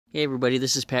Hey everybody,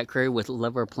 this is Pat Curry with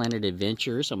Love Our Planet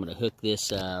Adventures. I'm going to hook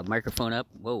this microphone up.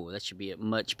 Whoa, that should be a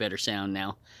much better sound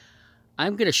now.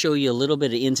 I'm going to show you a little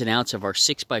bit of ins and outs of our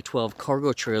 6x12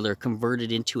 cargo trailer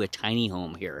converted into a tiny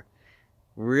home here.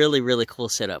 Really cool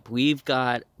setup. We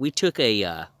took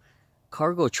a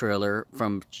cargo trailer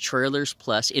from Trailers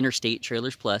Plus, Interstate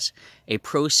Trailers Plus, a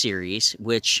Pro Series,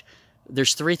 which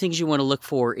there's three things you want to look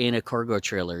for in a cargo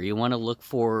trailer. You want to look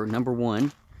for, number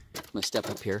one, I'm going to step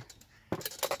up here,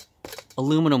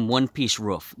 aluminum one-piece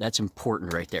roof. That's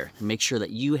important right there. Make sure that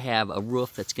you have a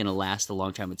roof that's going to last a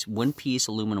long time. It's one-piece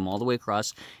aluminum all the way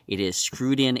across. It is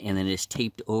screwed in and then it is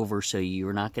taped over, so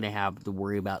you're not going to have to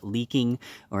worry about leaking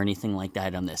or anything like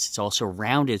that on this. It's also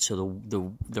rounded so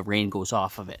the rain goes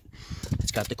off of it.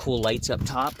 It's got the cool lights up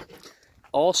top.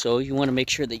 Also, you want to make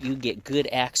sure that you get good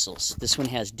axles. This one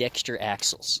has Dexter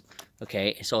axles.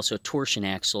 Okay, it's also a torsion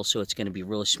axle, so it's going to be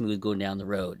really smooth going down the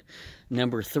road.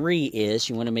 Number three is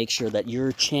you want to make sure that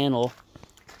your channel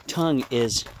tongue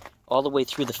is all the way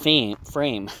through the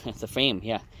frame.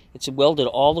 Yeah, it's welded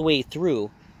all the way through,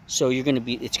 so it's going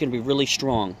to be really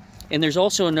strong. And there's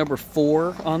also a number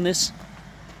 4 on this.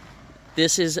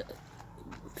 This is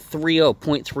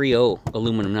 0.30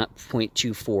 aluminum, not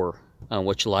 0.24.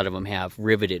 Which a lot of them have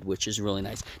riveted, which is really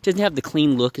nice. It doesn't have the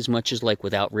clean look as much as like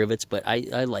without rivets, but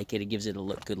I like it. It gives it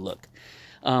a good look.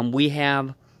 We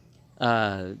have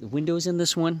windows in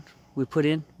this one. We put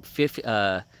in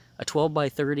a 12 by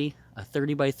 30, a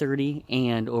 30 by 30,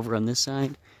 and over on this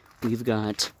side, we've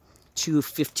got two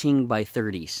 15 by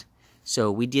 30s. So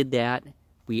we did that.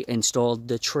 We installed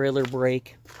the trailer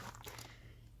brake,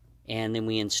 and then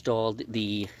we installed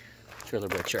the trailer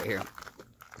brakes right here.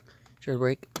 Trailer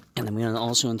brake. And then we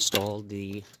also installed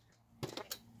the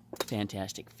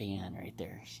fantastic fan right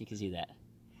there. You can see that.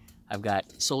 I've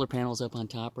got solar panels up on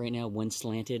top right now, one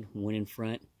slanted, one in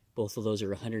front. Both of those are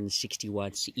 160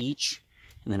 watts each.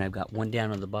 And then I've got one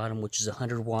down on the bottom, which is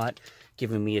 100 watt,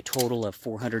 giving me a total of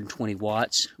 420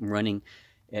 watts. I'm running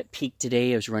at peak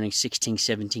today. I was running 16,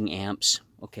 17 amps.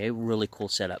 Okay, really cool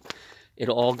setup. It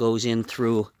all goes in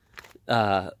through.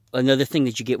 Another thing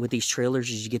that you get with these trailers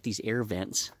is you get these air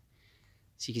vents.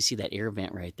 So you can see that air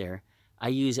vent right there. I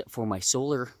use it for my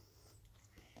solar,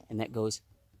 and that goes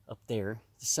up there.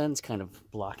 The sun's kind of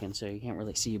blocking, so you can't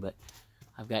really see, but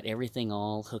I've got everything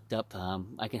all hooked up.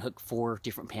 I can hook 4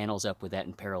 different panels up with that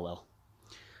in parallel.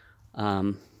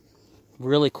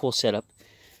 Really cool setup.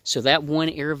 So that one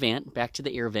air vent, back to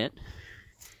the air vent,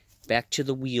 back to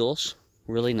the wheels,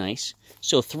 really nice.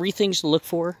 So 3 things to look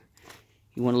for.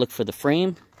 You want to look for the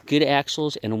frame, good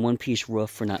axles, and a one-piece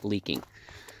roof for not leaking.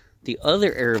 The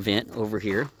other air vent over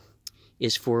here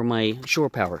is for my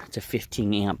shore power. It's a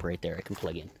 15 amp right there I can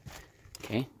plug in.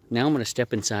 Okay, now I'm going to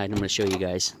step inside and I'm going to show you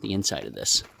guys the inside of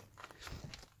this.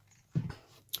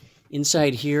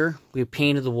 Inside here, we have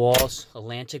painted the walls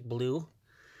Atlantic blue,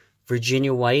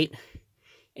 Virginia white,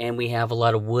 and we have a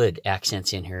lot of wood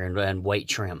accents in here and white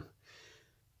trim.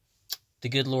 The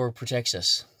good Lord protects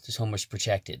us. This home is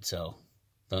protected, so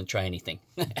don't try anything.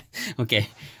 Okay,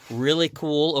 really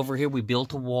cool. Over here, we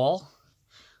built a wall.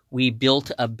 We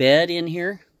built a bed in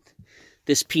here.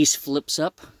 This piece flips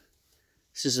up.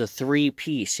 This is a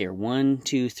 3-piece here. 1,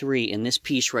 2, 3. And this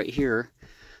piece right here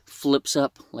flips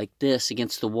up like this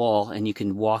against the wall, and you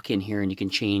can walk in here and you can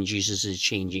change. Uses as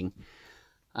changing.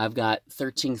 I've got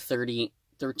 13,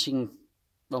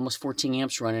 almost 14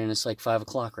 amps running, and it's like 5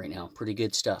 o'clock right now. Pretty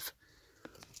good stuff.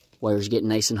 Wire's getting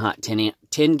nice and hot.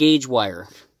 10 gauge wire.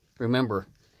 Remember,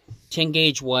 10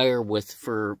 gauge wire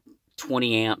for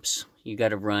 20 amps. You got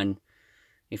to run,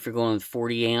 if you're going with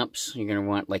 40 amps, you're going to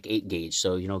want like 8 gauge.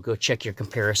 So, go check your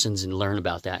comparisons and learn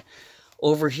about that.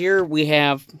 Over here we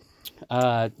have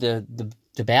the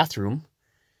bathroom.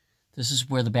 This is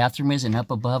where the bathroom is, and up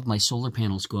above my solar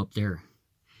panels go up there.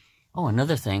 Oh,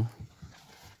 another thing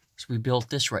is we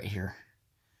built this right here.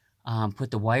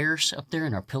 Put the wires up there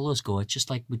and our pillows go. It's just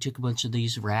like we took a bunch of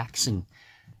these racks and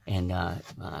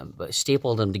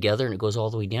stapled them together, and it goes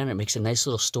all the way down. It makes a nice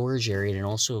little storage area and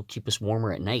also keep us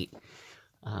warmer at night.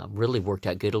 Really worked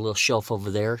out good. A little shelf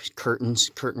over there, curtain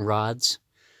rods,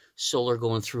 solar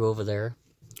going through over there.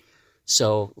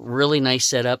 So really nice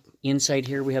setup. Inside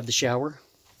here we have the shower.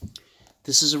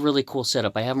 This is a really cool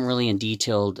setup. I haven't really in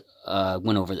detailed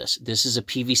went over this. This is a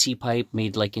PVC pipe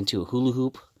made like into a hula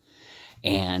hoop.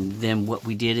 And then what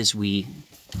we did is we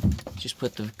just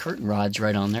put the curtain rods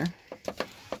right on there,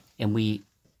 and we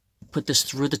put this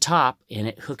through the top, and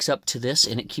it hooks up to this,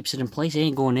 and it keeps it in place. It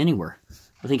ain't going anywhere.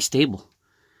 Everything's stable.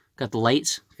 Got the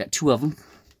lights. Got 2 of them.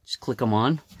 Just click them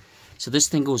on. So this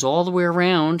thing goes all the way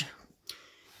around.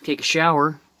 Take a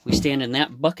shower. We stand in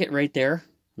that bucket right there.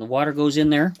 The water goes in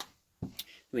there.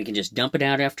 We can just dump it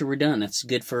out after we're done. That's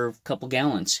good for a couple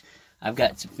gallons. I've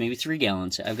got maybe 3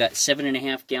 gallons. I've got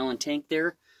 7.5 gallon tank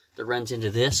there that runs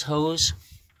into this hose.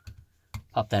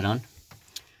 Pop that on.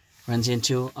 Runs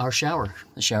into our shower.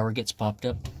 The shower gets popped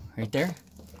up right there.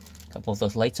 Got both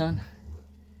those lights on.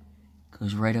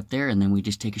 Goes right up there, and then we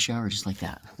just take a shower just like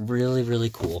that. Really, really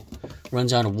cool.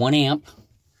 Runs on a 1 amp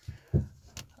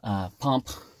pump.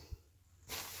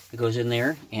 It goes in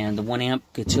there, and the 1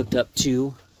 amp gets hooked up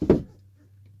to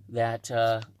that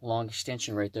long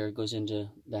extension right there. It goes into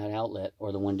that outlet,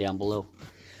 or the one down below.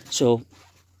 So,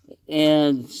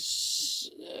 and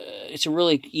it's a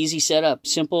really easy setup.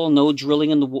 Simple, no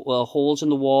drilling in the holes in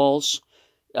the walls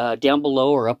down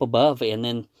below or up above. And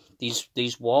then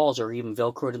these walls are even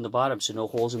Velcroed in the bottom, so no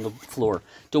holes in the floor.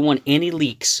 Don't want any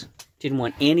leaks. Didn't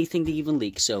want anything to even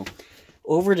leak. So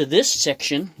over to this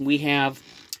section, we have a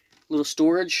little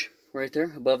storage right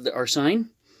there above our sign.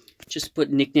 Just put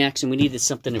knickknacks, and we needed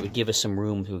something that would give us some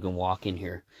room so we can walk in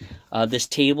here. This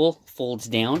table folds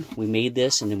down. We made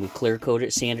this, and then we clear coated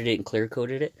it, sanded it, and clear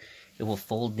coated it. It will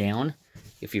fold down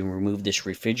if you remove this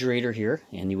refrigerator here,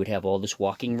 and you would have all this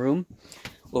walking room.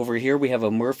 Over here, we have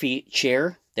a Murphy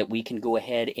chair that we can go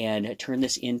ahead and turn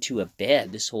this into a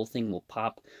bed. This whole thing will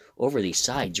pop over these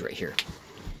sides right here.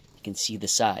 You can see the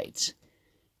sides.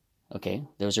 Okay,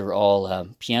 those are all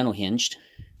piano hinged.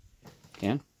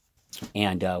 Okay,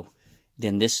 and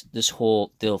then this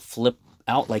whole, they'll flip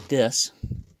out like this,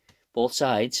 both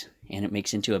sides, and it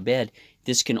makes into a bed.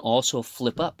 This can also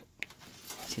flip up.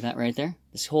 See that right there?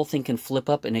 This whole thing can flip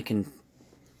up, and it can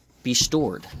be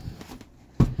stored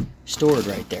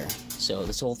right there. So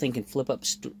this whole thing can flip up,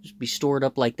 be stored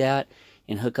up like that,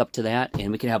 and hook up to that,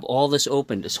 and we can have all this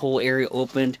opened, this whole area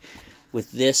opened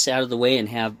with this out of the way, and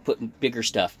have put bigger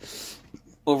stuff.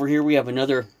 Over here we have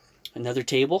another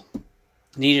table.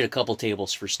 Needed a couple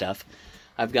tables for stuff.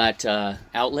 I've got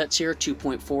outlets here,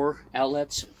 2.4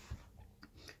 outlets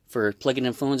for plugging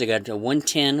in phones. I got a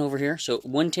 110 over here, so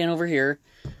 110 over here,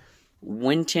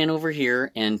 110 over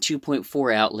here, and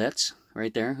 2.4 outlets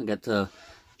right there. I got the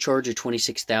charger,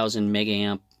 26,000 mega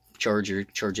amp charger,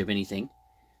 charge of anything.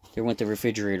 There went the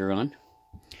refrigerator on.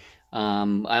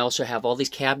 I also have all these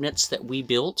cabinets that we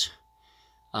built.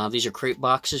 These are crate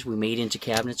boxes we made into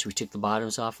cabinets. We took the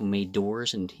bottoms off and made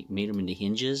doors and made them into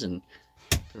hinges, and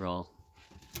they're all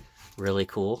really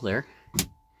cool there.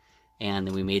 And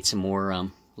then we made some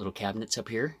more little cabinets up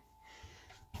here.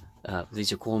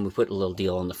 These are cool, and we put a little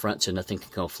deal on the front so nothing can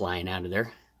go flying out of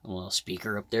there. A little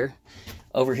speaker up there.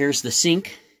 Over here's the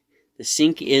sink. The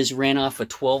sink is ran off a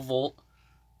 12-volt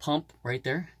pump right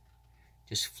there.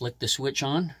 Just flick the switch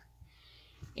on,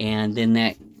 and then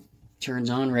that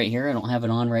turns on right here. I don't have it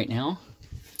on right now.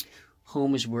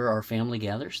 Home is where our family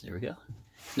gathers. There we go.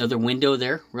 Another window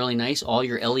there, really nice. All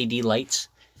your LED lights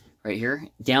right here.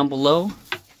 Down below,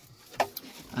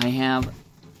 I have,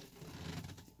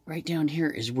 right down here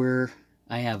is where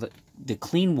I have the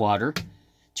clean water,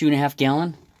 2.5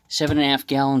 gallon, 7.5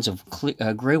 gallons of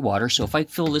gray water. So if I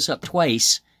fill this up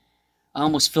twice, I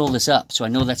almost fill this up. So I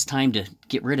know that's time to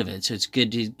get rid of it. So it's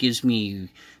good. It gives me,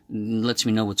 lets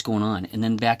me know what's going on. And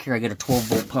then back here I got a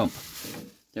 12-volt pump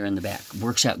there in the back.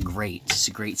 Works out great. It's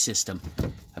a great system.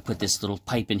 I put this little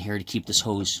pipe in here to keep this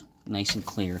hose nice and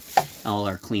clear. All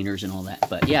our cleaners and all that.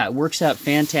 But yeah, it works out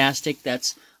fantastic.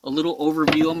 That's a little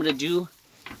overview. I'm going to do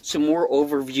some more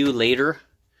overview later.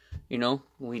 You know,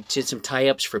 we did some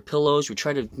tie-ups for pillows. We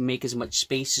try to make as much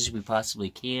space as we possibly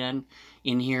can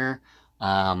in here.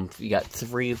 We got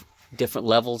 3 different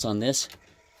levels on this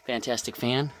fantastic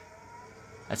fan.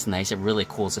 That's nice. It really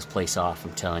cools this place off,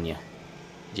 I'm telling you.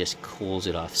 It just cools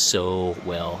it off so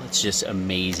well. It's just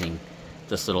amazing,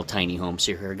 this little tiny home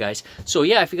here, guys. So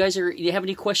yeah, if you guys you have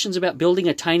any questions about building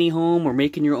a tiny home or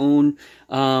making your own,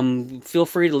 feel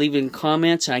free to leave in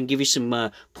comments. I can give you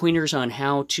some pointers on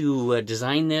how to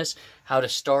design this, how to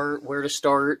start, where to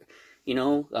start. You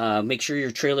know, make sure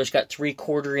your trailer's got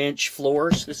 3/4 inch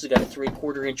floors. This has got a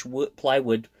 3/4 inch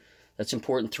plywood. That's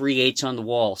important. 3/8 on the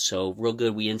wall. So real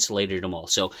good. We insulated them all.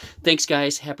 So thanks,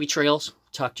 guys. Happy trails.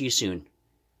 Talk to you soon.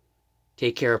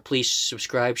 Take care. Please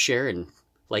subscribe, share, and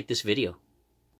like this video.